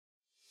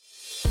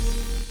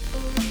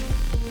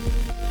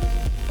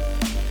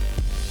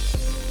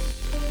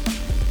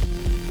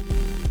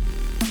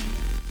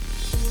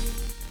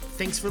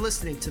Thanks for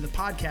listening to the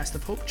podcast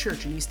of Hope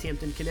Church in East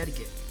Hampton,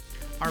 Connecticut.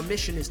 Our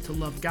mission is to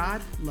love God,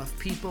 love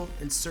people,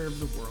 and serve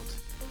the world.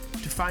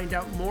 To find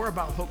out more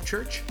about Hope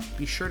Church,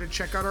 be sure to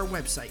check out our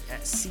website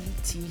at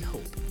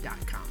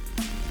cthope.com.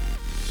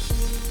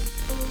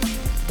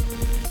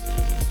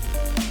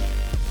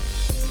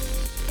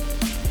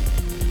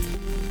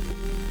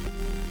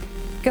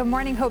 Good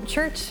morning, Hope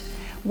Church.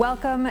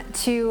 Welcome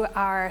to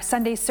our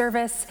Sunday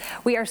service.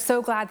 We are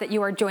so glad that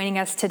you are joining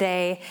us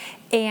today.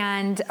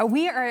 And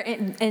we are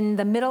in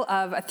the middle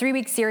of a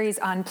 3-week series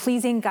on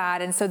pleasing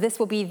God. And so this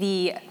will be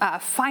the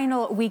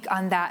final week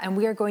on that. And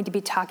we are going to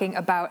be talking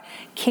about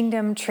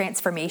kingdom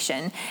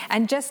transformation.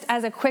 And just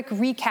as a quick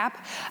recap,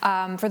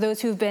 for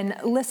those who've been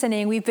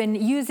listening, we've been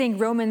using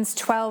Romans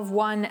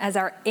 12:1 as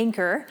our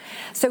anchor.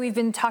 So we've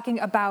been talking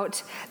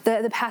about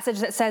the passage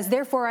that says,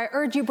 "Therefore I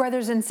urge you,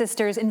 brothers and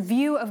sisters, in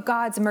view of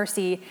God's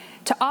mercy,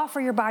 to offer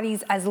your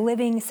bodies as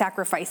living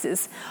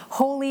sacrifices,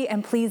 holy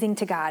and pleasing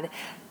to God.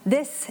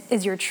 This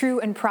is your true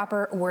and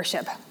proper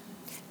worship.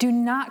 Do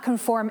not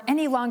conform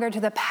any longer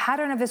to the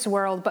pattern of this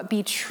world, but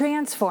be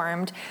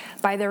transformed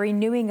by the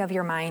renewing of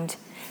your mind.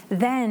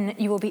 Then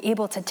you will be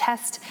able to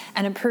test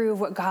and approve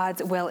what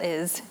God's will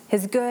is,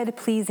 his good,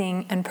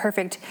 pleasing, and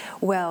perfect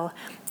will."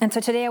 And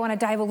so today I want to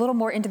dive a little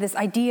more into this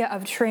idea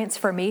of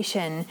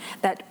transformation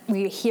that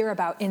we hear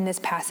about in this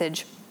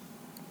passage.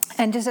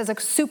 And just as a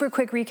super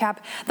quick recap,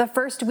 the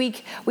first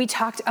week we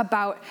talked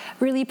about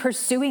really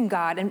pursuing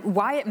God and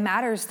why it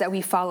matters that we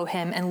follow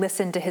him and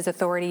listen to his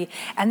authority,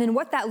 and then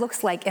what that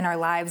looks like in our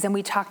lives. And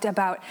we talked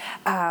about,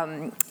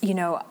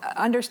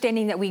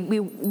 understanding that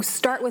we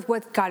start with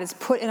what God has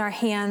put in our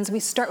hands. We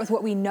start with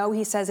what we know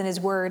he says in his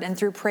word and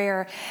through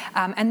prayer,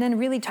 and then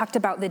really talked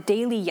about the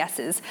daily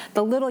yeses,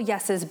 the little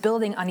yeses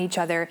building on each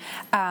other.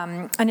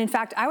 And in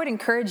fact, I would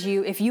encourage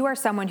you, if you are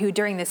someone who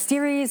during this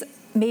series,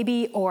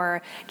 maybe,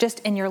 or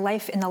just in your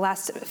life in the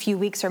last few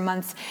weeks or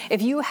months,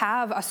 if you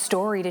have a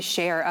story to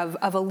share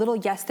of a little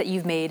yes that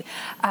you've made,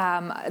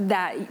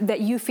 that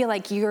you feel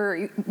like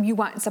you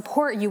want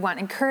support, you want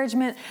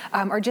encouragement,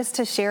 or just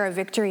to share a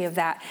victory of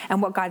that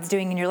and what God's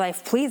doing in your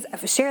life, please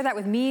share that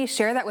with me,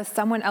 share that with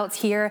someone else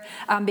here,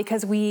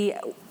 because we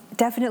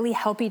definitely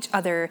help each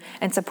other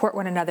and support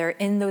one another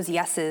in those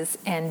yeses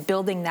and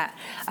building that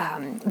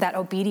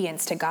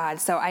obedience to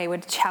God. So I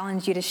would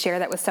challenge you to share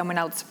that with someone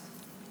else.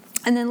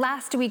 And then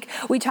last week,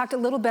 we talked a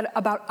little bit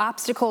about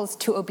obstacles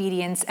to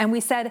obedience, and we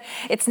said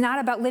it's not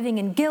about living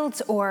in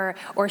guilt or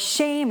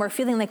shame or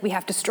feeling like we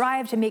have to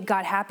strive to make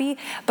God happy,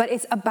 but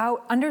it's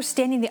about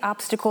understanding the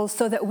obstacles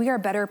so that we are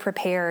better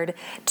prepared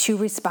to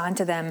respond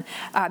to them,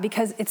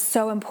 because it's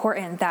so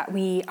important that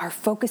we are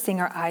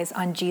focusing our eyes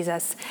on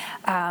Jesus.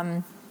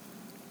 And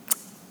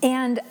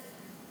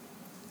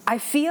I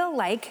feel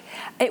like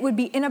it would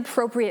be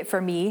inappropriate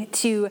for me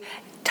to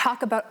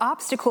talk about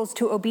obstacles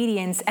to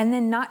obedience and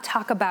then not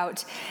talk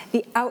about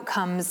the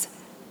outcomes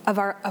of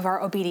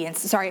our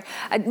obedience. Sorry,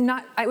 it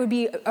would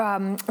be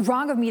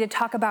wrong of me to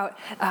talk about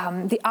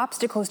the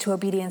obstacles to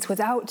obedience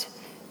without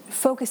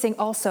focusing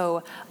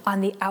also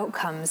on the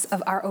outcomes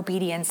of our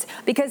obedience.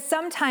 Because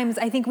sometimes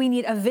I think we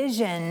need a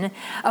vision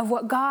of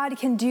what God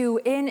can do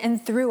in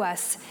and through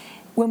us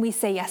when we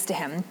say yes to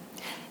him.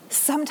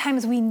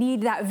 Sometimes we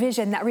need that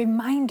vision, that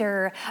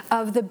reminder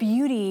of the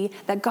beauty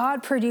that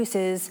God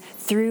produces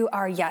through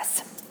our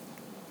yes.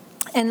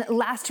 And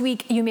last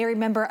week, you may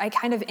remember, I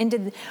kind of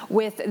ended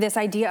with this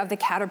idea of the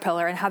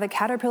caterpillar and how the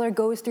caterpillar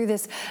goes through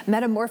this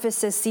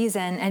metamorphosis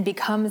season and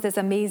becomes this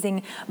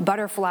amazing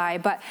butterfly.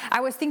 But I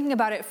was thinking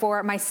about it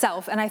for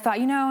myself, and I thought,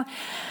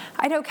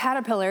 I know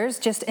caterpillars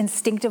just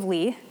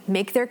instinctively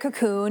make their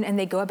cocoon and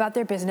they go about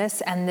their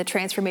business and the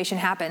transformation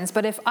happens.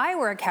 But if I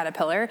were a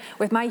caterpillar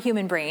with my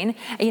human brain,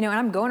 and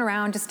I'm going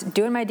around just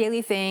doing my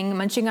daily thing,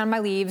 munching on my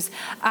leaves,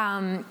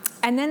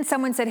 and then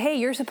someone said, hey,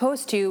 you're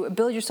supposed to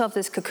build yourself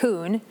this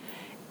cocoon,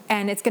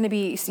 and it's going to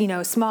be,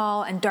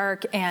 small and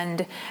dark,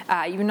 and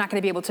you're not going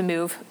to be able to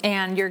move,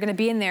 and you're going to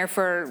be in there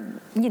for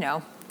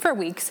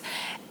weeks.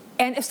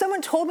 And if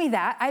someone told me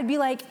that, I'd be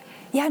like,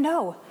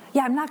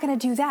 I'm not going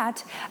to do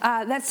that.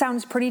 That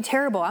sounds pretty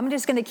terrible. I'm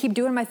just going to keep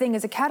doing my thing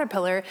as a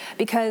caterpillar,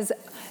 because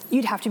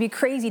you'd have to be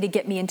crazy to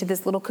get me into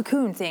this little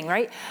cocoon thing,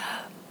 right?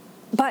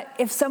 But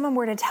if someone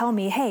were to tell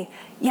me, hey,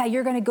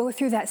 you're going to go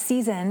through that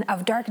season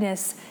of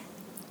darkness,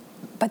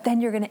 but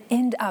then you're going to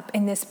end up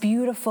in this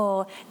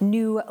beautiful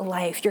new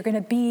life. You're going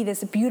to be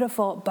this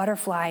beautiful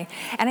butterfly.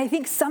 And I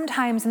think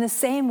sometimes in the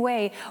same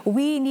way,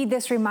 we need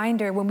this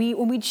reminder when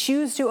we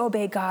choose to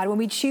obey God, when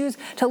we choose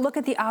to look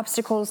at the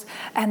obstacles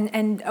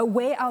and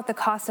weigh out the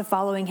cost of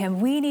following him.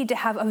 We need to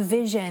have a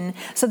vision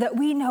so that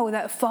we know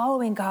that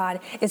following God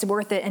is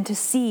worth it and to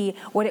see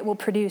what it will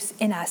produce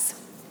in us.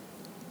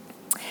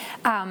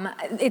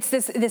 It's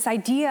this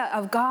idea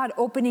of God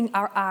opening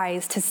our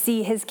eyes to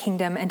see his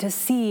kingdom and to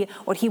see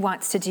what he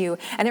wants to do.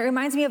 And it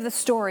reminds me of the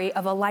story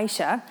of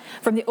Elisha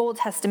from the Old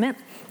Testament.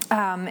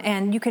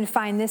 And you can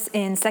find this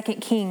in 2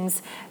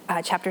 Kings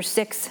chapter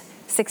 6,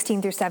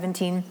 16 through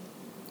 17.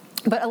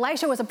 But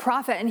Elisha was a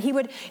prophet, and he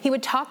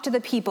would talk to the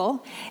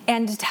people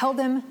and tell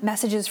them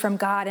messages from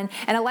God. And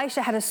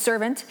Elisha had a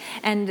servant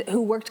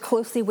who worked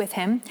closely with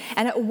him.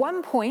 And at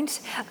one point,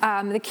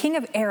 the king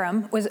of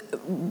Aram was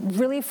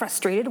really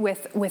frustrated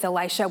with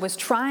Elisha, was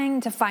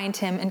trying to find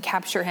him and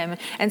capture him.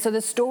 And so in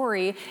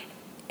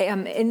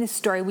this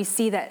story, we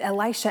see that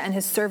Elisha and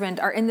his servant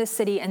are in this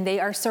city, and they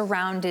are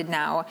surrounded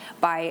now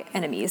by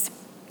enemies.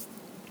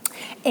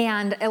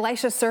 And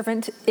Elisha's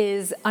servant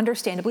is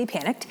understandably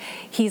panicked.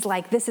 He's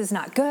like, this is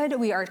not good.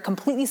 We are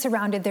completely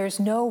surrounded. There's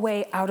no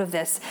way out of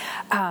this.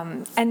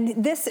 And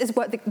this is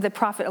what the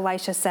prophet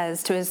Elisha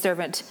says to his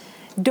servant.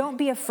 Don't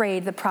be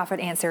afraid, the prophet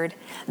answered.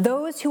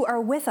 Those who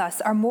are with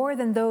us are more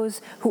than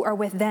those who are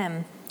with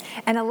them.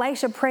 And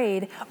Elisha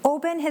prayed,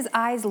 open his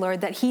eyes,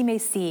 Lord, that he may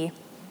see.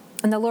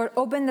 And the Lord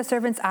opened the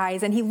servant's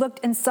eyes, and he looked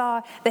and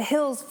saw the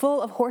hills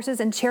full of horses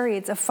and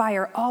chariots of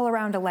fire all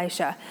around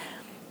Elisha.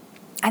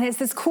 And it's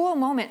this cool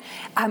moment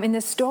in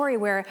this story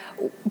where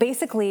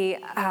basically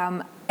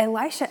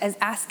Elisha is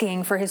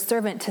asking for his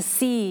servant to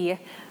see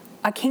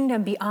a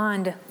kingdom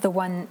beyond the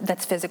one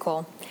that's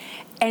physical,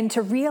 and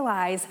to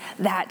realize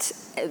that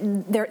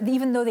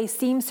even though they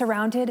seem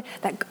surrounded,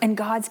 that in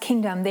God's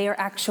kingdom they are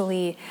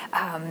actually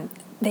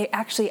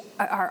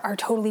are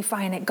totally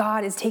fine. That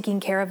God is taking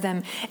care of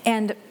them.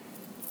 And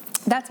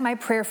that's my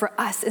prayer for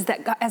us, is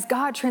that as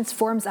God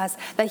transforms us,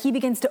 that he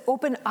begins to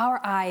open our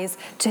eyes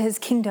to his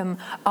kingdom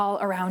all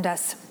around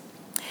us.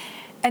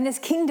 And this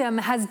kingdom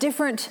has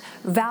different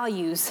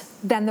values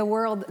than the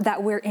world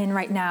that we're in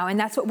right now. And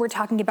that's what we're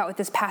talking about with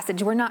this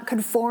passage. We're not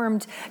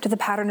conformed to the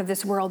pattern of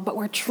this world, but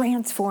we're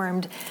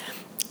transformed.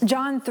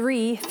 John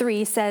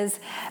 3:3 says,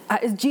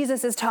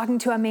 Jesus is talking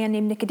to a man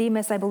named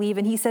Nicodemus, I believe,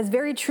 and he says,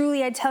 very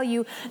truly I tell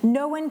you,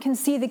 no one can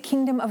see the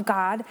kingdom of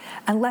God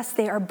unless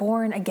they are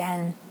born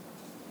again.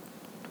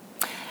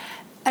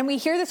 And we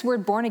hear this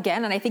word born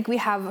again, and I think we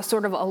have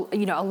sort of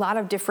a lot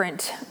of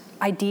different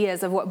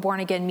ideas of what born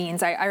again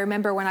means. I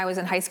remember when I was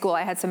in high school,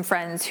 I had some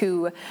friends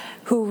who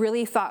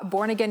really thought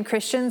born again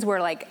Christians were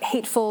like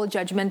hateful,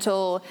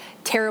 judgmental,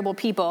 terrible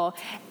people.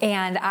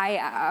 And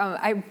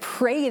I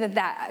pray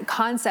that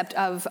concept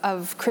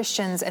of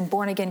Christians and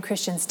born again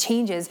Christians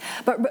changes.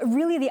 But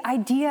really, the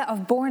idea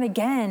of born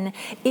again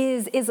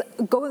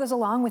goes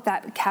along with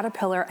that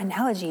caterpillar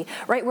analogy,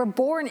 right? We're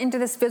born into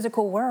this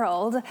physical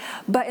world,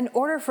 but in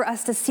order for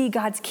us to see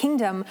God's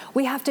kingdom,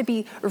 we have to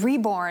be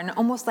reborn,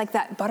 almost like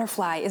that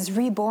butterfly is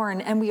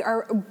reborn, and we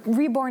are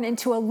reborn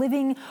into a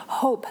living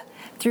hope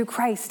through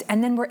Christ.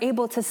 And then we're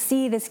able to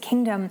see this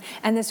kingdom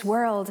and this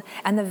world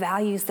and the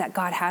values that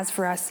God has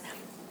for us.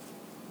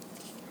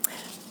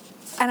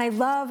 And I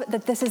love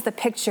that this is the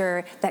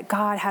picture that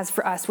God has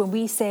for us when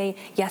we say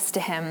yes to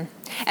him.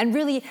 And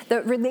really,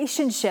 the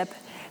relationship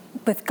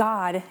with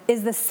God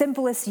is the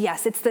simplest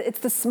yes. It's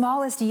the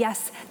smallest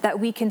yes that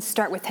we can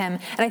start with him.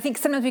 And I think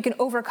sometimes we can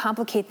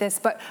overcomplicate this,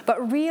 but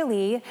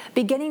really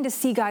beginning to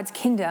see God's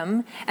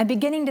kingdom and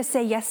beginning to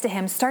say yes to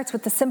him starts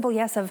with the simple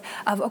yes of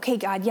okay,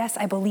 God, yes,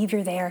 I believe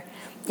you're there.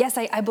 Yes,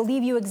 I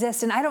believe you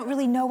exist, and I don't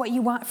really know what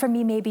you want from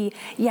me maybe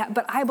yet,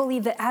 but I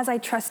believe that as I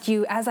trust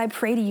you, as I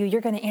pray to you,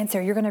 you're going to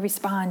answer, you're going to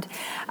respond.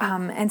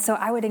 And so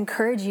I would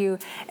encourage you,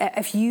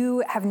 if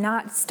you have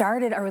not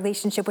started a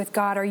relationship with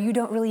God or you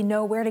don't really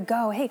know where to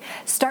go, hey,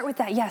 start with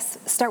that yes.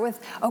 Start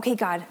with, okay,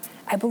 God,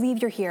 I believe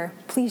you're here.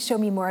 Please show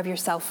me more of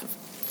yourself.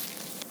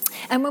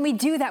 And when we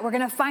do that, we're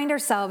going to find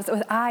ourselves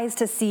with eyes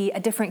to see a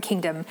different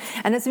kingdom.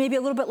 And this may be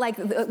a little bit like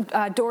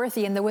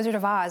Dorothy in The Wizard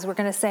of Oz. We're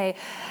going to say,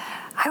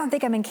 I don't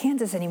think I'm in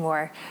Kansas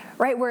anymore,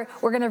 right? We're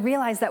going to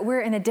realize that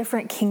we're in a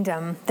different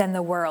kingdom than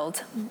the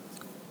world.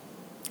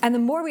 And the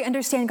more we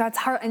understand God's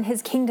heart and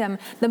his kingdom,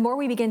 the more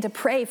we begin to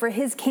pray for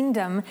his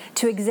kingdom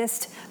to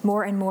exist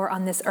more and more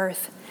on this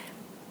earth.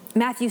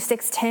 Matthew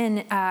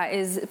 6:10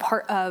 is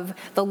part of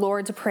the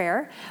Lord's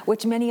Prayer,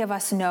 which many of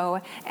us know.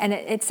 And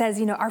it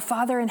says, our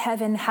Father in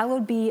heaven,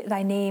 hallowed be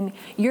thy name.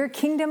 Your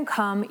kingdom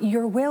come,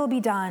 your will be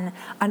done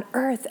on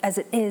earth as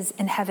it is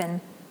in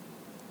heaven.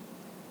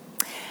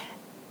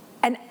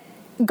 And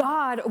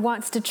God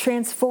wants to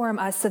transform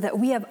us so that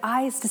we have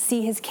eyes to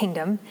see his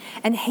kingdom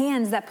and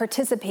hands that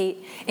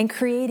participate in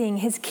creating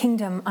his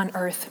kingdom on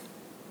earth.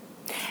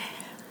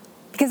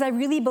 Because I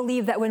really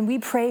believe that when we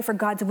pray for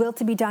God's will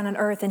to be done on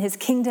earth and his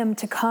kingdom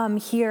to come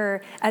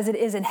here as it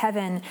is in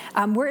heaven,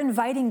 we're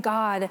inviting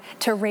God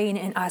to reign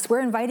in us.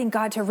 We're inviting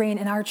God to reign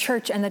in our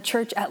church and the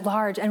church at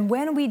large. And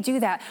when we do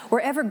that,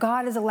 wherever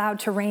God is allowed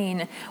to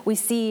reign, we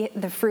see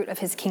the fruit of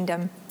his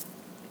kingdom.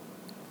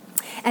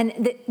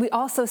 And we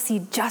also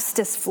see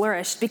justice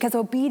flourish, because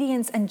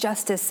obedience and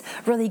justice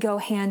really go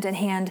hand in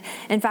hand.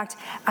 In fact,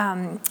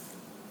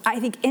 I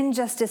think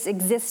injustice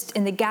exists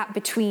in the gap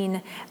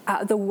between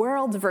the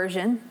world's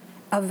version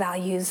of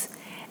values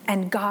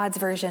and God's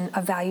version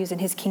of values in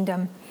his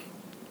kingdom.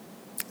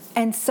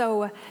 And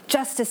so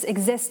justice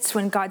exists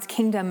when God's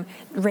kingdom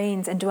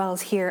reigns and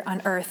dwells here on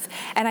earth.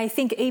 And I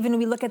think even when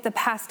we look at the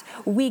past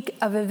week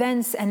of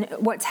events and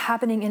what's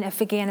happening in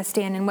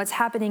Afghanistan and what's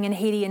happening in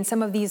Haiti and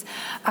some of these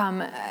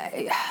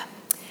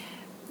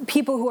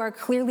people who are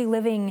clearly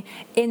living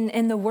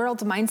in the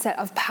world's mindset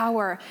of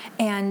power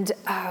and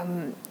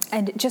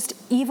just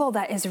evil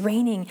that is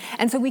reigning.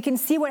 And so we can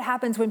see what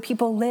happens when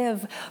people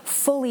live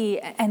fully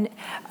and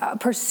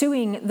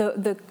pursuing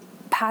the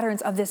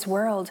patterns of this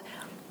world.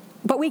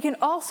 But we can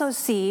also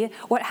see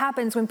what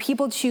happens when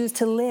people choose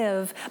to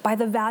live by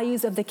the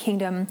values of the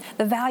kingdom,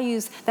 the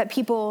values that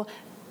people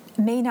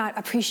may not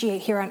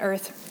appreciate here on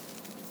earth.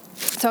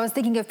 So I was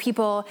thinking of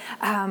people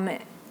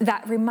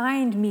that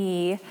remind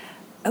me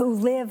who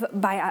live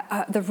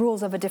by the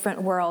rules of a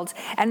different world.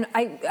 And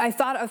I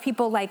thought of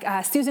people like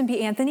Susan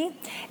B. Anthony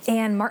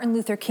and Martin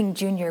Luther King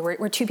Jr.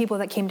 were two people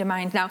that came to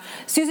mind. Now,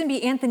 Susan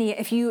B. Anthony,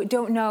 if you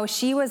don't know,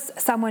 she was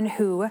someone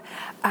who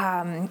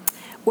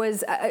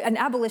was an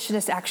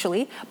abolitionist,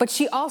 actually, but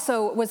she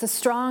also was a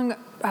strong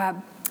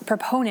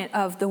proponent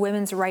of the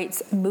women's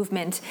rights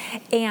movement.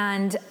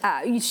 And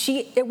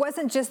it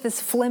wasn't just this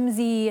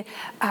flimsy,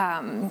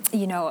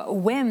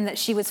 whim that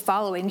she was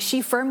following.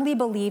 She firmly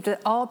believed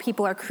that all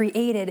people are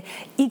created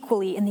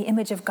equally in the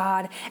image of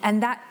God.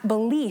 And that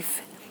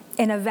belief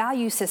in a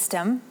value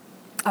system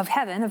of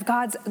heaven, of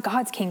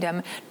God's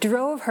kingdom,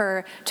 drove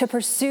her to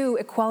pursue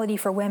equality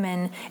for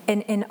women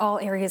in all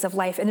areas of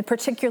life. And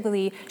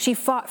particularly, she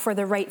fought for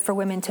the right for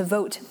women to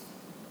vote.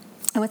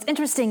 And what's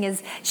interesting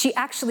is she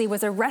actually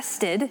was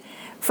arrested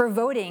for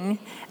voting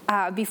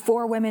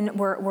before women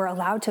were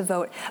allowed to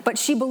vote. But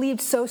she believed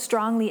so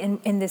strongly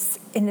in this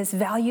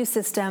value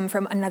system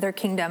from another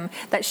kingdom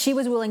that she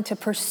was willing to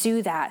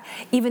pursue that,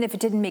 even if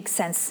it didn't make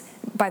sense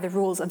by the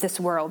rules of this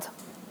world.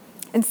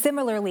 And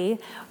similarly,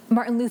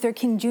 Martin Luther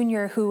King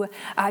Jr., who,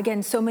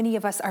 again, so many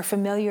of us are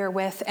familiar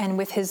with, and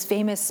with his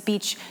famous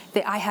speech,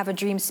 the I Have a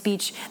Dream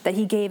speech that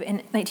he gave in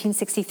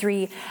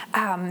 1963.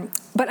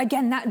 But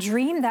again, that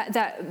dream, that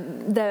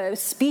the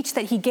speech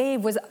that he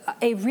gave was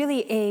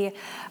a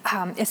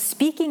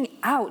speaking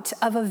out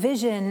of a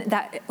vision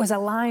that was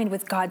aligned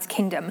with God's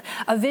kingdom.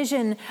 A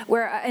vision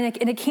where,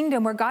 in a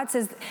kingdom where God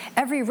says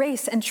every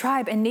race and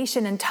tribe and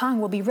nation and tongue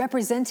will be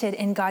represented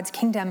in God's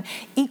kingdom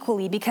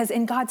equally, because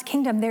in God's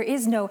kingdom there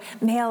is no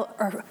male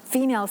or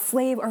female,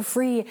 slave or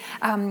free.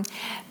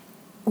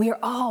 We are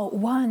all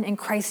one in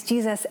Christ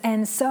Jesus.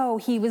 And so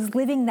he was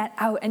living that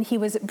out, and he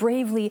was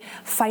bravely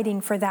fighting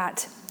for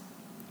that.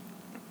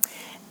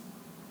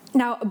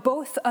 Now,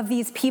 both of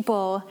these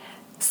people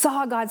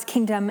saw God's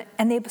kingdom,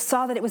 and they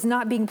saw that it was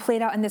not being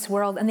played out in this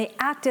world, and they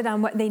acted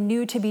on what they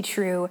knew to be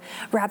true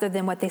rather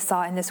than what they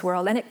saw in this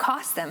world, and it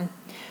cost them.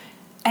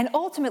 And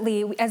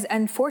ultimately, as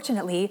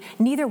unfortunately,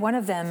 neither one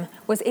of them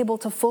was able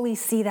to fully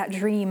see that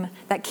dream,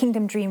 that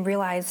kingdom dream,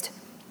 realized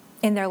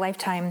in their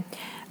lifetime.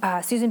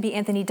 Susan B.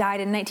 Anthony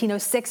died in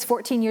 1906,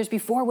 14 years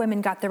before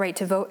women got the right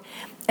to vote.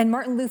 And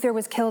Martin Luther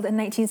was killed in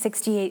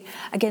 1968,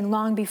 again,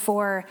 long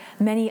before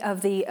many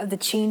of the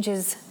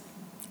changes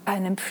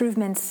and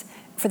improvements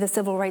for the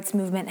civil rights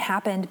movement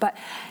happened. But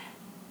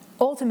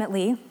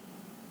ultimately,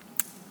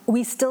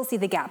 we still see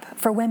the gap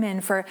for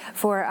women, for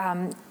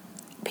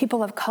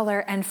people of color,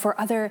 and for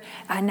other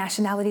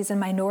nationalities and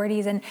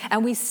minorities. And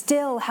we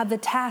still have the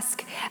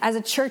task as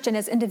a church and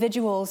as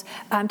individuals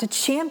to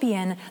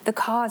champion the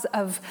cause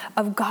of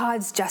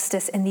God's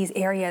justice in these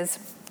areas.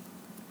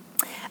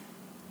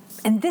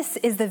 And this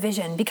is the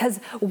vision, because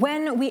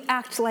when we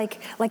act like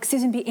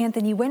Susan B.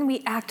 Anthony, when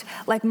we act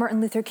like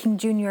Martin Luther King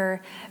Jr.,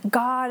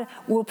 God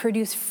will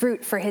produce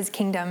fruit for his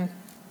kingdom.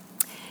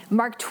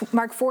 Mark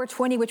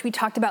 4:20, which we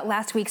talked about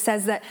last week,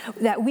 says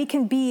that we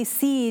can be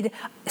seed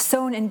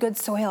sown in good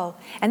soil.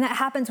 And that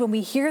happens when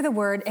we hear the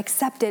word,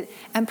 accept it,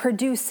 and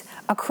produce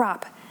a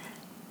crop.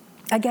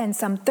 Again,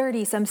 some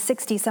 30, some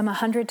 60, some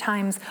 100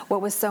 times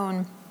what was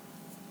sown.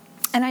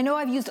 And I know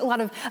I've used a lot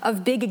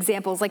of big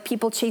examples, like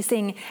people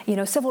chasing,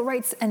 civil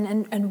rights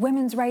and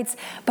women's rights.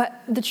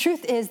 But the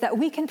truth is that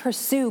we can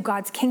pursue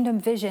God's kingdom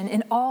vision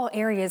in all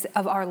areas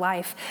of our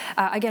life.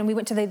 Again, we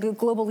went to the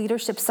Global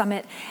Leadership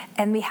Summit,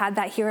 and we had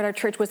that here at our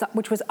church,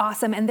 which was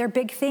awesome. And their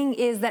big thing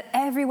is that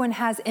everyone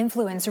has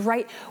influence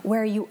right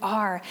where you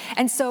are.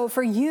 And so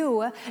for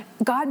you,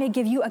 God may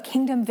give you a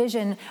kingdom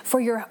vision for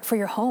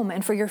your home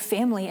and for your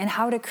family, and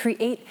how to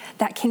create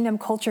that kingdom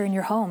culture in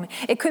your home.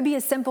 It could be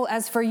as simple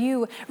as, for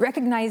you,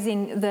 recognizing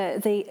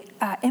the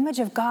image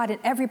of God in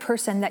every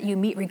person that you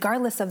meet,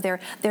 regardless of their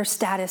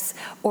status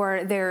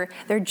or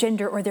their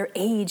gender or their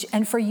age,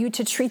 and for you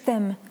to treat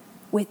them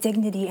with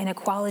dignity and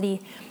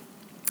equality.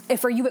 If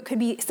for you, it could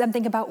be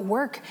something about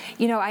work.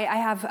 I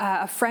have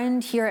a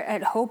friend here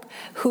at Hope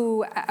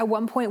who at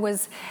one point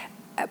was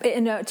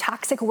in a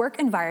toxic work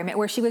environment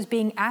where she was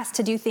being asked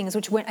to do things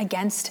which went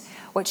against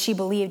what she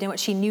believed and what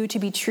she knew to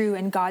be true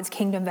in God's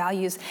kingdom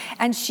values.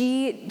 And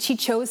she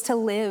chose to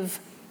live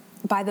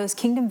by those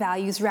kingdom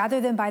values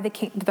rather than by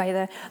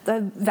the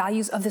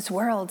values of this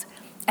world.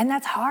 And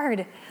that's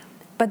hard.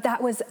 But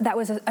that was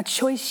a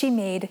choice she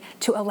made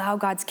to allow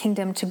God's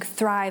kingdom to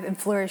thrive and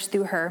flourish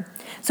through her.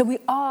 So we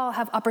all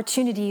have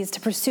opportunities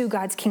to pursue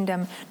God's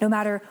kingdom, no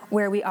matter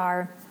where we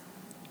are.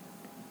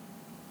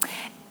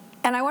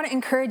 And I want to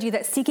encourage you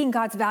that seeking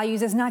God's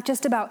values is not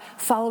just about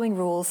following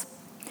rules.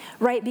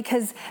 right?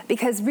 Because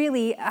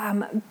really,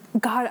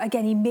 God,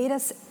 again, he made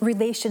us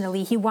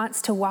relationally. He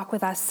wants to walk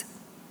with us.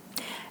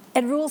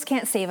 And rules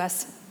can't save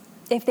us.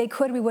 If they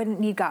could, we wouldn't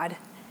need God.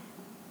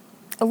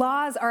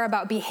 Laws are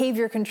about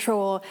behavior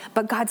control,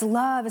 but God's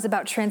love is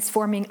about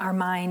transforming our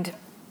mind.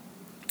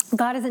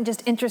 God isn't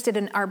just interested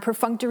in our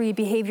perfunctory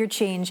behavior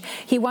change.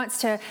 He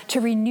wants to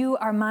renew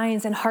our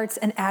minds and hearts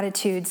and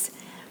attitudes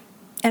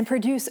and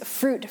produce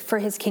fruit for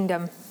his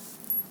kingdom.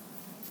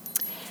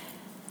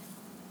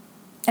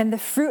 And the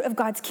fruit of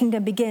God's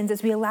kingdom begins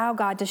as we allow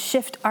God to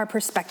shift our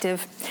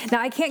perspective.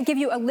 Now, I can't give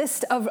you a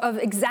list of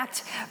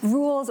exact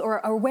rules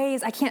or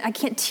ways. I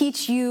can't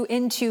teach you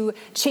into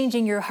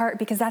changing your heart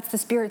because that's the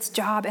Spirit's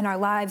job in our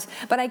lives.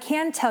 But I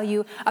can tell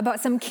you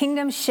about some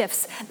kingdom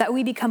shifts that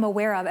we become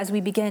aware of as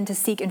we begin to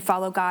seek and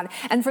follow God.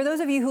 And for those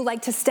of you who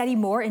like to study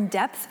more in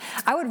depth,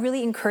 I would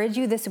really encourage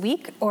you this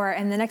week or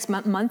in the next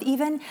month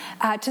even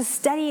to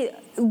study.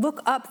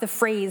 Look up the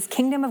phrase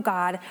kingdom of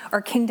God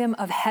or kingdom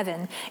of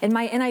heaven. In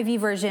my NIV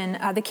version,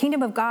 the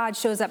kingdom of God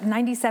shows up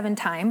 97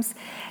 times.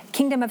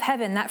 Kingdom of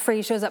heaven, that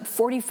phrase shows up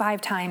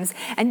 45 times.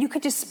 And you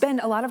could just spend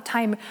a lot of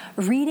time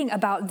reading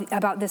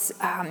about this,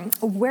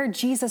 where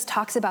Jesus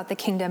talks about the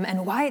kingdom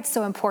and why it's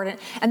so important.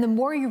 And the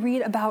more you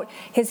read about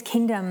his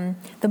kingdom,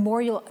 the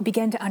more you'll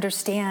begin to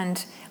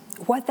understand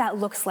what that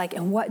looks like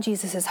and what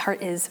Jesus'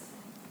 heart is.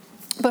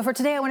 But for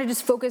today, I want to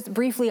just focus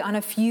briefly on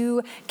a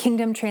few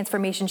kingdom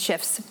transformation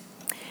shifts.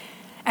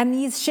 And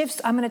these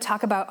shifts I'm going to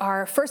talk about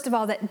are, first of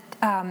all, that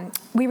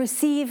we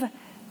receive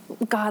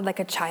God like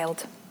a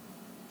child.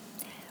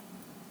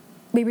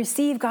 We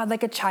receive God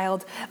like a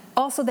child.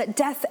 Also, that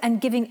death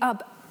and giving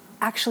up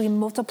actually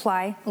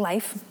multiply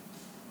life.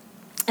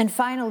 And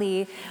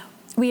finally,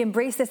 we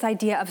embrace this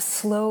idea of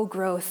slow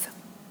growth.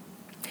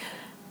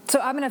 So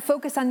I'm going to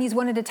focus on these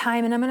one at a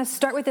time, and I'm going to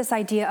start with this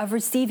idea of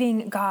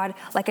receiving God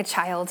like a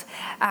child.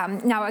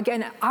 Now,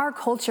 again, our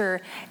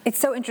culture, it's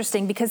so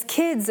interesting because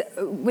kids,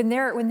 when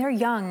they're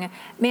young,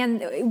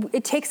 man,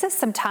 it takes us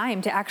some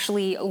time to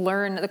actually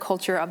learn the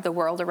culture of the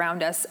world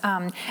around us.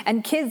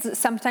 And kids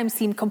sometimes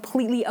seem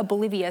completely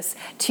oblivious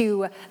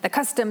to the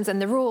customs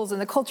and the rules and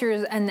the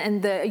cultures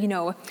and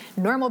the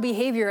normal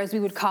behavior, as we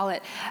would call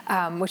it,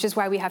 which is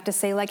why we have to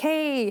say like,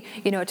 hey,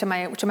 to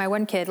my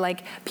one kid,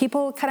 like,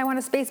 people kind of want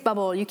a space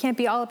bubble. You can't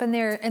be all up in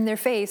their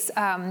face.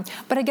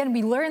 But again,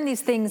 we learn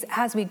these things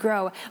as we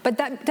grow. But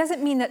that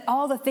doesn't mean that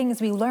all the things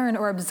we learn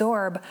or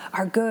absorb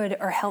are good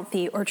or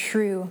healthy or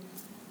true.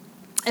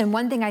 And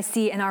one thing I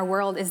see in our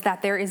world is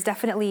that there is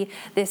definitely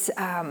this,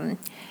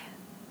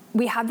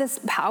 we have this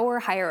power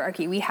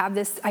hierarchy. We have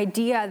this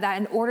idea that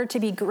in order to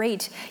be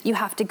great, you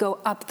have to go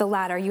up the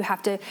ladder. You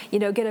have to,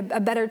 get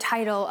a better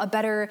title, a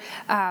better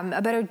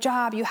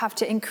job. You have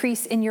to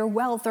increase in your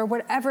wealth or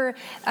whatever.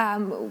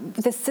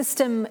 The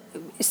system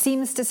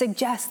seems to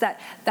suggest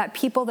that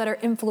people that are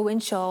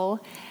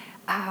influential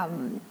are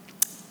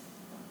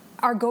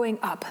going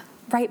up,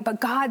 right?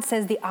 But God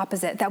says the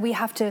opposite, that we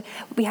have to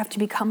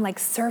become like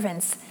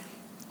servants.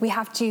 We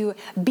have to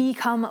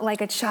become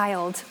like a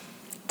child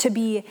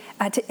to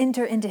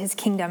enter into his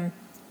kingdom.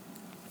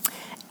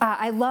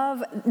 I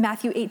love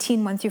Matthew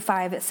 18,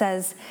 1-5. It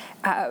says,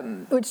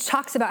 which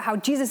talks about how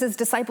Jesus'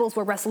 disciples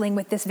were wrestling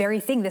with this very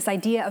thing, this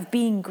idea of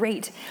being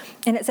great.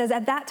 And it says,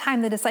 at that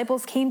time, the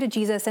disciples came to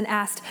Jesus and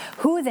asked,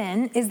 who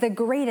then is the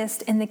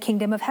greatest in the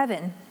kingdom of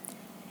heaven?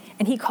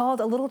 And he called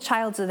a little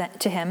child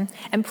to him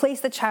and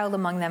placed the child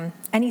among them.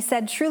 And he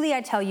said, truly,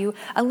 I tell you,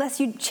 unless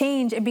you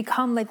change and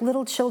become like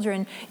little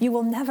children, you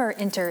will never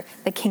enter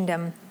the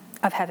kingdom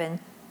of heaven.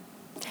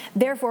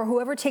 Therefore,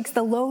 whoever takes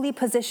the lowly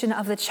position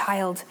of the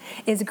child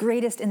is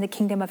greatest in the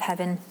kingdom of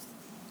heaven.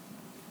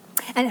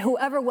 And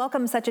whoever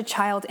welcomes such a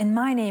child in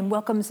my name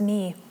welcomes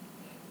me.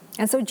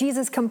 And so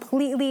Jesus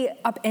completely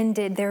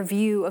upended their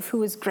view of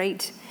who is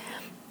great.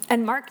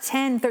 And Mark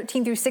 10,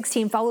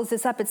 13-16 follows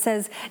this up. It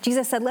says,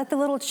 Jesus said, let the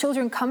little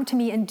children come to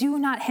me and do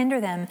not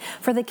hinder them,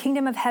 for the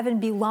kingdom of heaven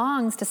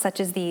belongs to such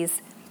as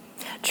these.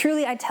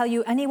 Truly, I tell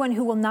you, anyone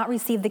who will not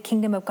receive the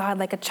kingdom of God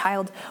like a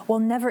child will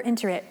never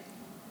enter it.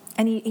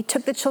 And he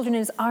took the children in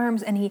his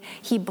arms and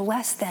he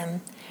blessed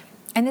them.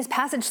 And this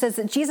passage says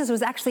that Jesus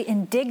was actually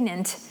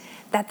indignant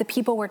that the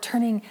people were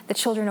turning the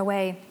children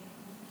away.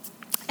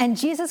 And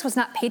Jesus was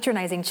not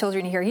patronizing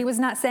children here. He was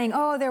not saying,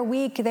 oh, they're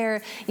weak,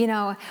 they're,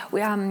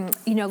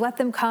 let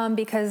them come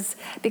because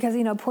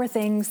poor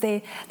things,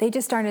 they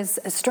just aren't as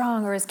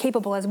strong or as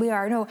capable as we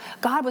are. No,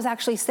 God was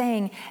actually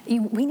saying,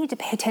 we need to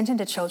pay attention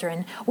to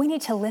children. We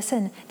need to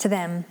listen to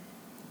them.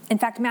 In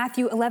fact,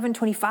 Matthew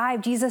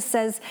 11:25, Jesus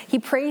says, he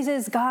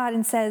praises God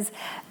and says,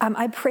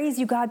 I praise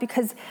you, God,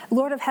 because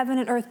Lord of heaven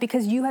and earth,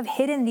 because you have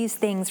hidden these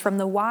things from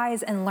the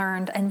wise and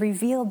learned and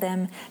revealed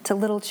them to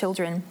little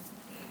children.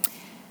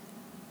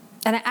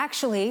 And I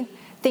actually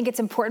think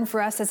it's important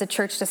for us as a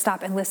church to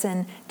stop and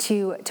listen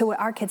to what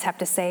our kids have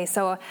to say.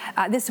 So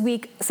this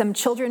week, some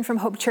children from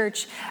Hope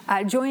Church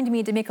joined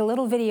me to make a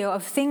little video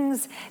of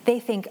things they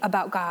think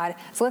about God.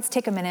 So let's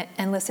take a minute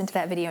and listen to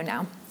that video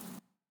now.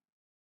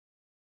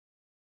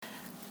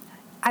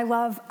 I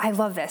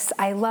love this.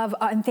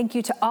 And thank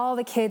you to all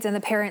the kids and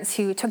the parents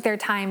who took their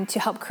time to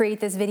help create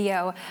this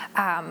video.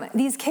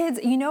 These kids,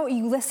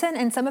 you listen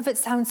and some of it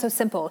sounds so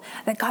simple,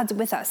 that God's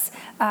with us.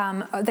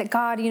 That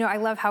God, I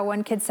love how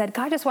one kid said,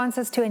 God just wants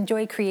us to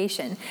enjoy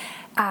creation.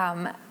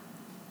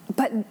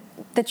 But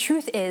the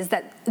truth is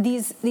that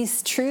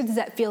these truths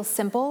that feel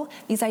simple,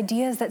 these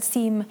ideas that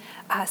seem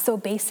so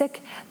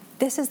basic,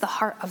 this is the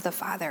heart of the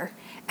Father.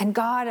 And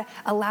God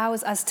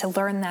allows us to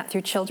learn that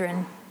through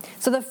children.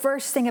 So the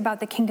first thing about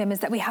the kingdom is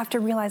that we have to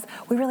realize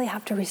we really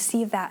have to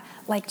receive that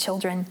like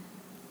children.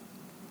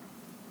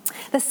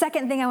 The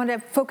second thing I want to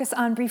focus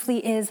on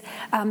briefly is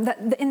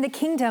that in the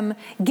kingdom,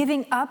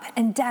 giving up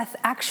and death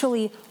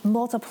actually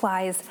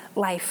multiplies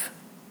life.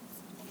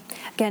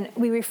 Again,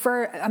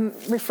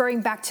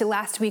 referring back to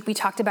last week, we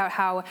talked about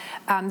how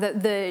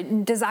the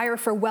desire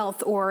for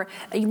wealth or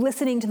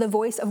listening to the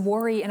voice of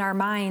worry in our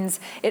minds,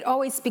 it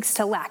always speaks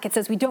to lack. It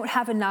says we don't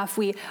have enough,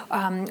 we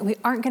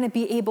aren't going to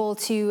be able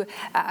to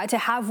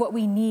have what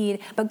we need,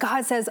 but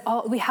God says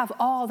we have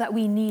all that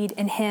we need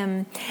in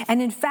Him.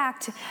 And in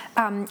fact,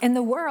 in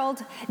the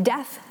world,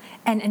 death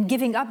and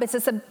giving up, it's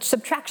a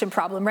subtraction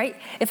problem, right?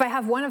 If I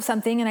have one of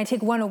something and I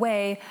take one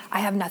away, I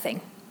have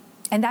nothing.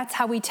 And that's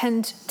how we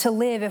tend to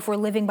live if we're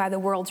living by the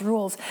world's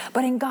rules.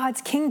 But in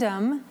God's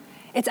kingdom,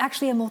 it's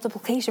actually a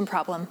multiplication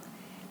problem.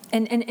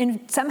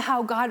 And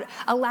somehow God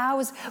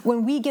allows,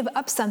 when we give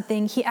up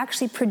something, He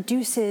actually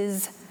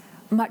produces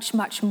much,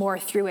 much more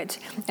through it.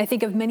 I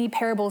think of many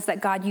parables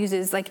that God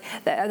uses, like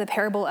the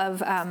parable of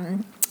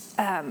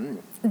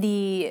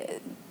the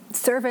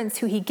servants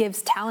who He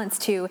gives talents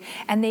to,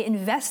 and they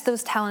invest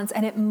those talents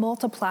and it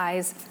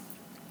multiplies.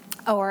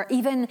 Or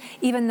even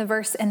the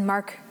verse in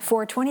Mark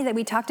 4:20 that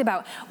we talked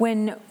about,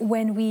 when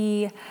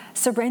we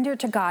surrender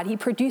to God, He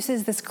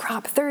produces this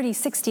crop 30,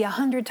 60,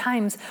 100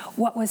 times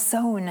what was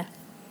sown.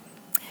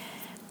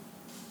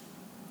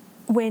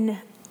 When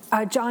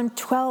John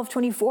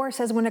 12:24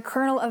 says, when a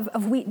kernel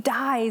of wheat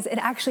dies, it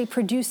actually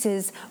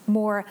produces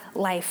more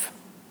life.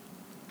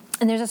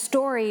 And there's a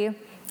story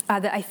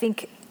that I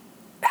think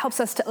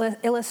helps us to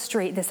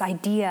illustrate this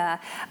idea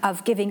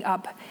of giving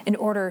up in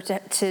order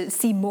to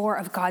see more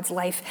of God's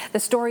life. The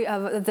story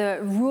of the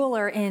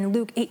ruler in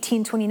Luke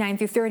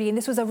 18:29-30. And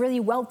this was a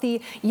really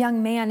wealthy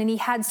young man, and he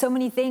had so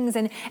many things,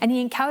 and he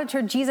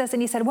encountered Jesus,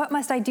 and he said, what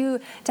must I do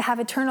to have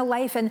eternal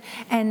life?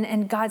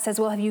 And God says,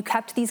 well, have you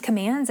kept these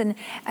commands? And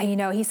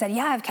he said,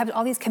 yeah, I've kept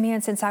all these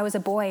commands since I was a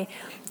boy.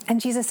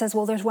 And Jesus says,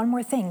 well, there's one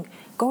more thing.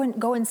 Go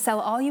and sell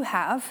all you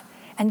have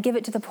and give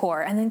it to the poor,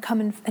 and then come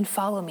and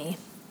follow me.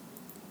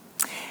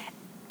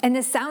 And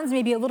this sounds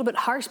maybe a little bit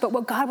harsh, but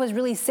what God was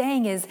really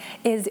saying is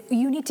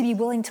you need to be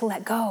willing to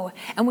let go.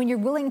 And when you're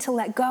willing to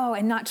let go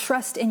and not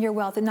trust in your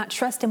wealth and not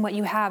trust in what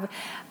you have,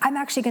 I'm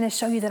actually going to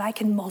show you that I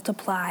can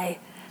multiply,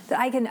 that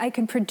I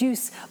can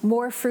produce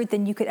more fruit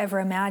than you could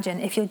ever imagine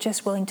if you're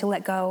just willing to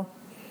let go.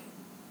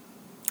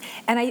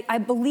 And I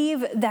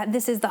believe that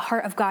this is the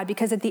heart of God,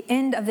 because at the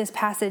end of this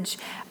passage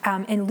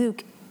in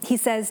Luke, He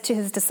says to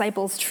His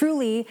disciples,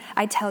 truly,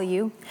 I tell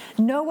you,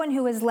 no one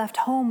who has left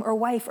home or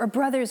wife or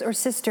brothers or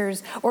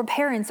sisters or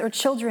parents or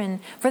children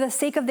for the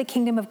sake of the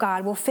kingdom of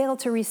God will fail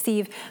to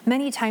receive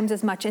many times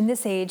as much in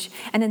this age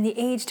and in the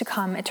age to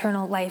come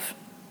eternal life.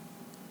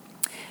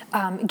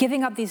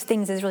 Giving up these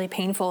things is really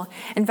painful.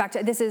 In fact,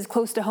 this is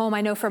close to home.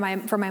 I know for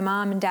my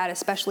mom and dad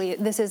especially,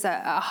 this is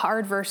a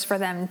hard verse for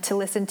them to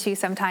listen to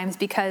sometimes,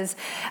 because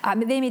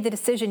they made the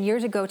decision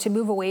years ago to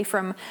move away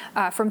from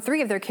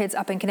 3 of their kids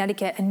up in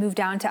Connecticut and move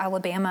down to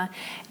Alabama.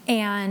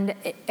 And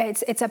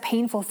it's a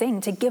painful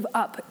thing to give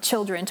up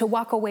children, to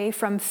walk away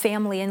from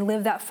family and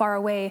live that far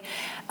away.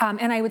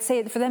 And I would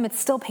say for them, it's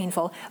still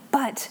painful.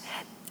 But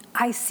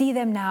I see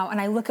them now and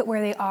I look at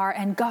where they are,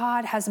 and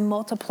God has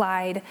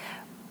multiplied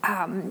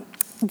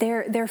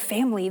their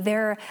family,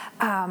 their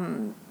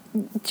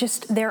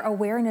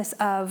awareness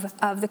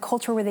of the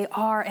culture where they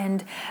are,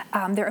 and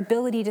their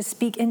ability to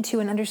speak into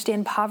and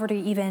understand poverty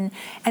even.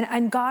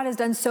 And God has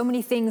done so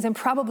many things, and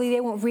probably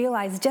they won't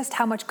realize just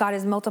how much God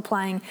is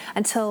multiplying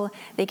until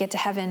they get to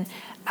heaven.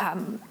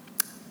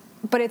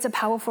 But it's a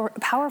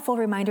powerful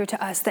reminder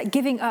to us that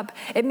giving up,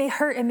 it may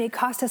hurt, it may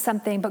cost us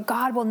something, but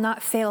God will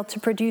not fail to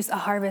produce a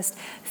harvest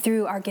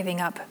through our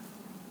giving up.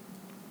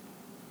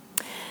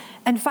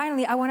 And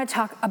finally, I want to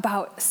talk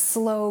about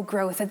slow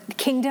growth. The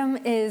kingdom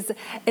is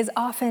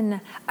often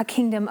a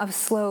kingdom of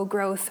slow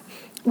growth.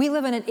 We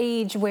live in an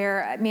age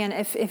where, man,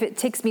 if it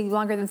takes me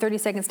longer than 30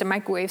 seconds to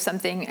microwave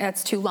something,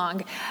 that's too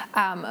long.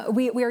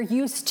 We are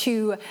used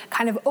to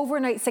kind of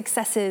overnight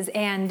successes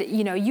and,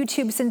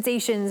 YouTube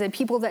sensations and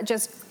people that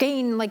just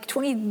gain like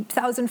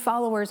 20,000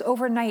 followers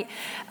overnight.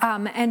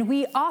 And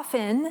we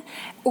often,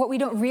 what we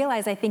don't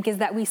realize, I think, is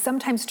that we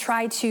sometimes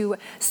try to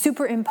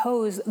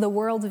superimpose the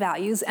world's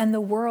values and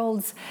the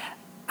world's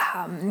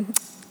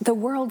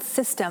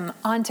system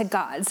onto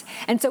God's.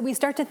 And so we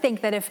start to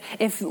think that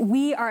if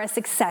we are a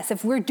success,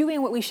 if we're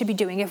doing what we should be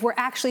doing, if we're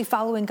actually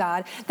following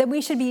God, that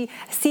we should be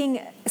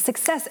seeing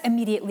success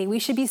immediately. We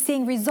should be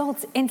seeing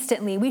results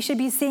instantly. We should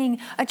be seeing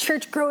a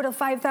church grow to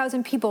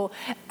 5,000 people.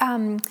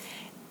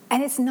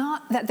 And it's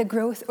not that the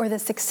growth or the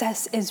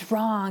success is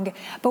wrong,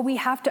 but we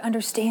have to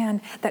understand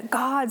that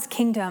God's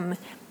kingdom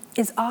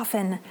is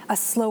often a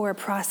slower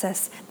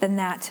process than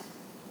that.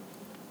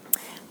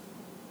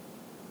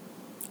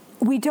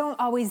 We don't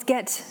always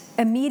get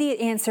immediate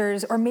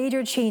answers or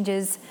major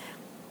changes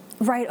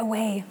right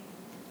away.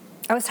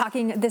 I was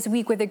talking this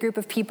week with a group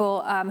of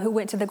people who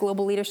went to the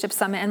Global Leadership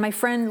Summit, and my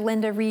friend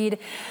Linda Reed,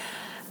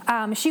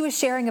 she was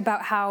sharing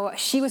about how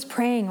she was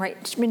praying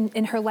right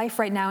in her life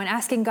right now and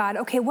asking God,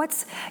 okay,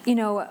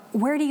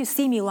 where do you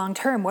see me long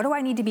term? What do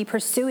I need to be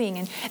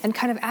pursuing? And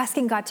kind of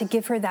asking God to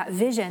give her that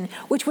vision,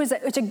 which was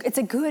it's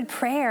a good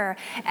prayer.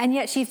 And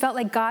yet she felt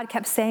like God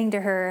kept saying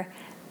to her,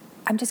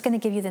 I'm just going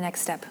to give you the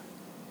next step.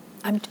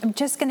 I'm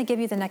just going to give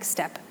you the next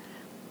step.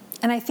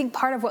 And I think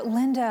part of what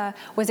Linda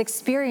was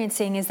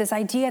experiencing is this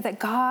idea that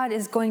God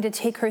is going to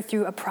take her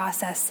through a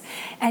process.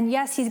 And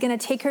yes, he's going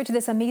to take her to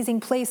this amazing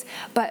place,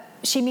 but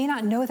she may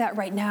not know that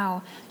right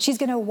now. She's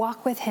going to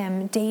walk with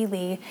him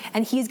daily,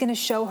 and he's going to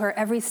show her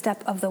every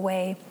step of the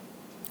way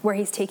where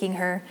he's taking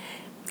her.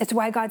 It's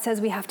why God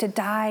says we have to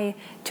die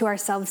to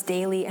ourselves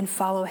daily and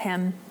follow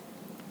him.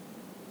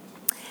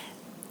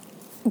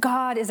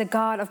 God is a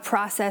God of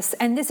process,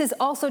 and this is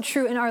also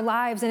true in our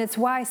lives, and it's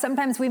why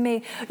sometimes we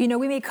may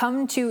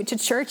come to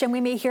church and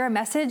we may hear a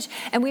message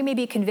and we may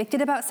be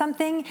convicted about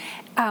something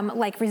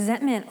like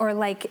resentment or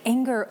like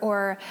anger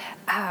or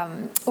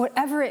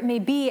whatever it may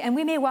be, and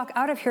we may walk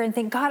out of here and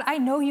think, God, I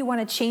know you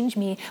want to change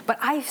me, but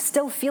I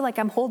still feel like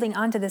I'm holding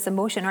on to this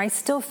emotion, or I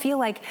still feel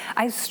like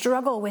I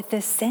struggle with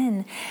this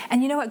sin.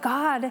 And you know what?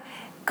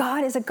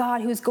 God is a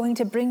God who's going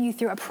to bring you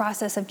through a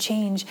process of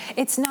change.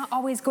 It's not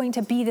always going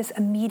to be this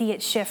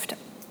immediate shift.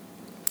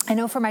 I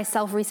know for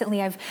myself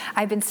recently,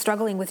 I've been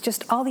struggling with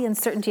just all the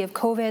uncertainty of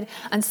COVID,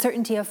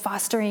 uncertainty of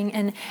fostering,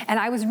 and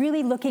I was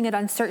really looking at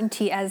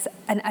uncertainty as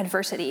an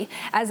adversity,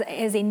 as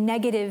a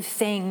negative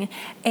thing,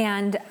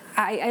 and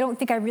I don't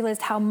think I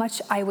realized how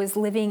much I was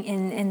living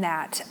in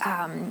that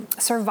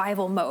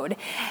survival mode.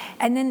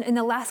 And then in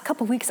the last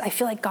couple of weeks, I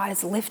feel like God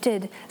has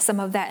lifted some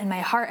of that in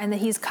my heart, and that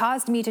he's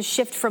caused me to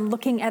shift from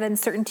looking at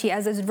uncertainty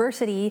as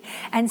adversity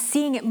and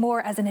seeing it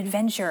more as an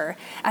adventure,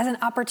 as an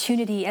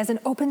opportunity, as an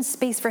open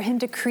space for him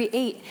to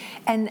create,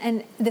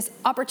 and this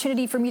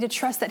opportunity for me to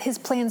trust that his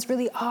plans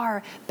really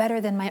are better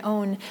than my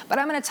own. But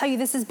I'm going to tell you,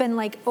 this has been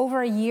like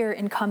over a year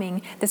in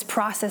coming, this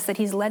process that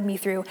he's led me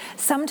through.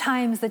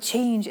 Sometimes the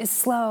change is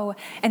slow,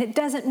 and it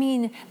doesn't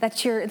mean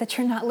that you're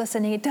not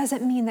listening. It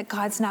doesn't mean that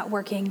God's not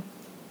working.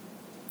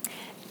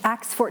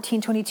 Acts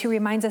 14:22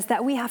 reminds us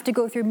that we have to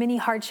go through many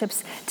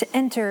hardships to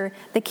enter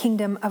the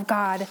kingdom of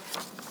God.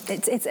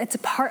 It's a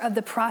part of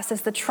the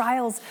process. The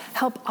trials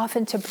help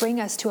often to bring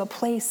us to a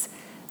place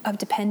of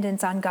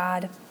dependence on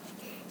God.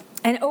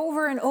 And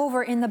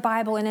over in the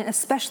Bible, and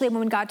especially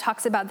when God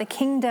talks about the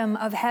kingdom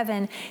of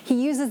heaven, he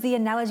uses the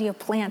analogy of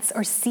plants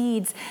or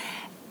seeds.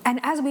 And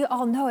as we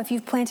all know, if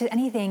you've planted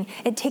anything,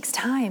 it takes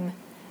time.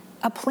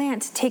 A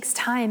plant takes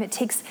time. It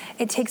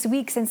takes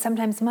weeks and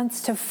sometimes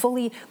months to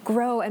fully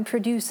grow and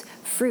produce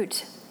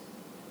fruit.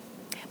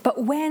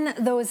 But when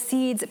those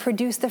seeds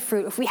produce the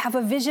fruit, if we have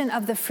a vision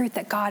of the fruit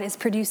that God is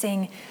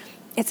producing,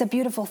 it's a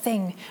beautiful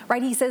thing,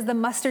 right? He says the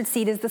mustard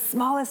seed is the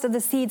smallest of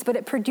the seeds, but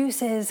it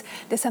produces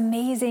this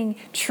amazing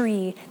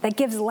tree that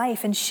gives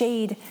life and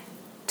shade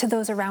to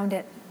those around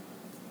it.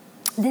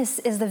 This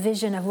is the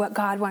vision of what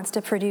God wants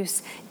to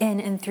produce in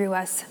and through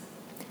us.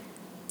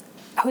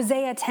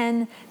 Hosea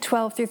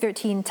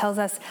 10:12-13 tells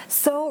us,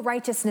 sow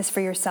righteousness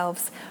for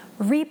yourselves,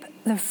 reap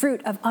the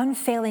fruit of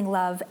unfailing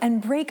love,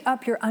 and break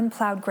up your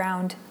unplowed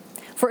ground.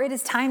 For it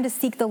is time to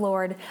seek the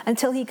Lord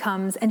until he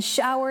comes and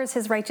showers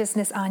his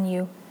righteousness on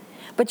you.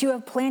 But you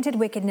have planted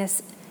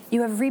wickedness,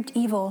 you have reaped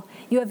evil,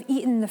 you have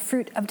eaten the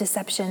fruit of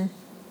deception.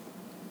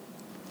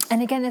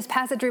 And again, this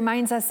passage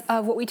reminds us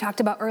of what we talked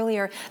about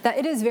earlier, that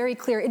it is very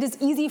clear. It is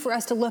easy for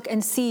us to look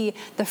and see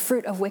the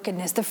fruit of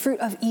wickedness, the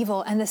fruit of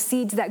evil, and the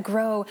seeds that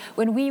grow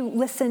when we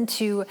listen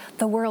to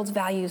the world's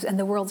values and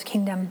the world's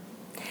kingdom.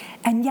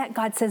 And yet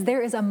God says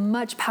there is a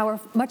much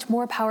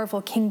more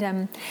powerful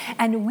kingdom.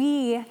 And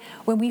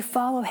when we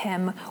follow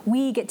him,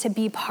 we get to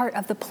be part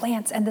of the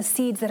plants and the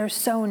seeds that are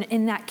sown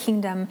in that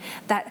kingdom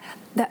that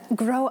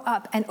grow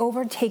up and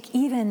overtake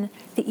even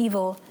the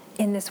evil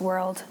in this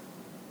world.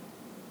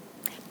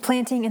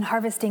 Planting and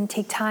harvesting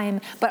take time,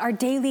 but our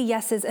daily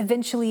yeses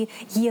eventually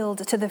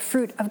yield to the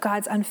fruit of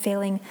God's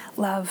unfailing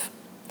love.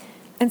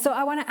 And so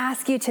I want to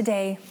ask you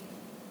today,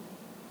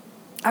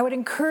 I would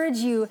encourage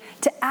you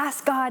to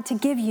ask God to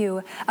give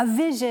you a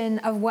vision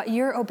of what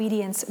your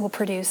obedience will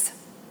produce.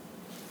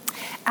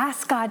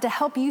 Ask God to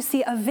help you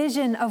see a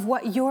vision of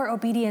what your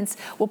obedience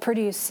will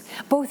produce,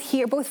 both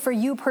for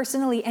you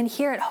personally and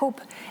here at Hope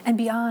and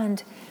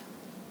Beyond.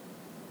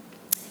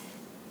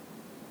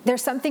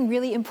 There's something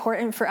really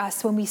important for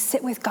us when we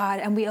sit with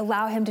God and we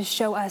allow him to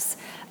show us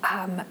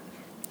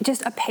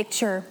just a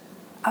picture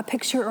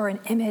or an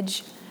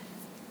image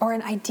or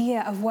an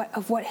idea of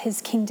what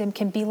his kingdom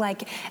can be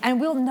like. And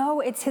we'll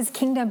know it's his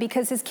kingdom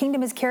because his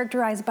kingdom is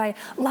characterized by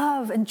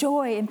love and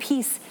joy and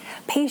peace,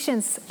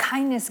 patience,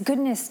 kindness,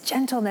 goodness,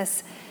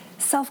 gentleness,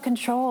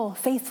 self-control,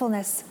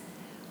 faithfulness.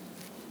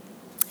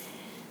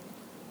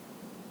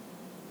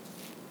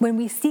 When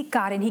we seek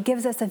God and he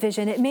gives us a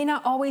vision, it may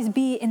not always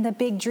be in the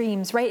big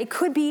dreams, right? It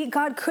could be,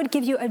 God could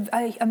give you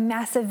a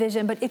massive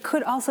vision, but it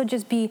could also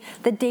just be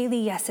the daily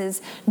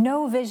yeses.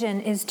 No vision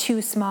is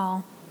too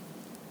small.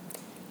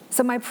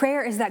 So my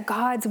prayer is that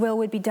God's will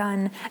would be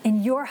done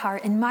in your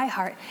heart, in my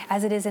heart,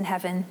 as it is in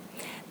heaven.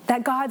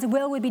 That God's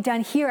will would be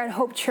done here at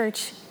Hope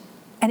Church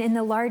and in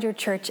the larger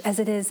church as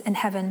it is in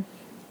heaven.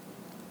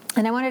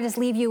 And I want to just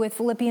leave you with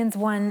Philippians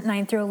 1,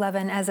 9 through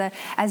 11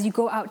 as you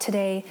go out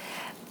today.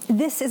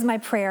 This is my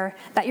prayer,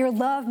 that your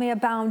love may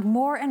abound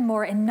more and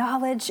more in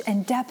knowledge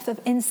and depth of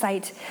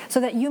insight, so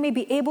that you may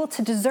be able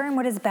to discern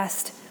what is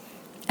best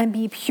and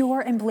be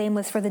pure and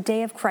blameless for the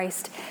day of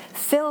Christ,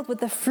 filled with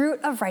the fruit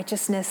of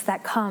righteousness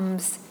that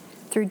comes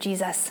through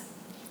Jesus,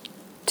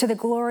 to the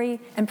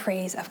glory and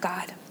praise of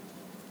God.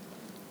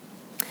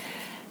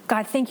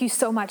 God, thank you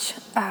so much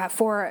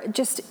for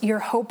just your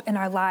hope in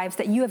our lives,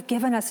 that you have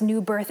given us new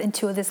birth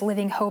into this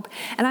living hope.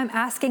 And I'm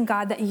asking,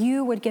 God, that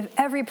you would give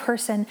every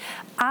person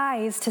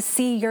eyes to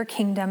see your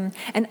kingdom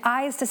and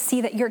eyes to see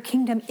that your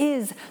kingdom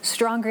is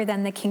stronger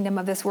than the kingdom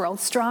of this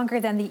world, stronger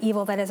than the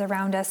evil that is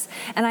around us.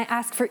 And I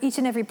ask for each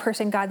and every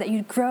person, God, that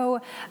you'd grow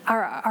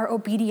our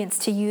obedience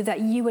to you, that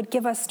you would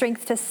give us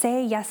strength to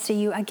say yes to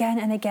you again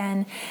and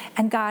again.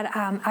 And God,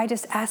 I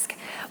just ask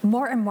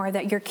more and more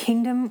that your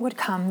kingdom would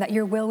come, that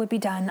your will would be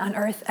done on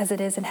earth as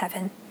it is in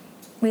heaven.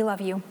 We love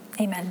you.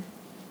 Amen.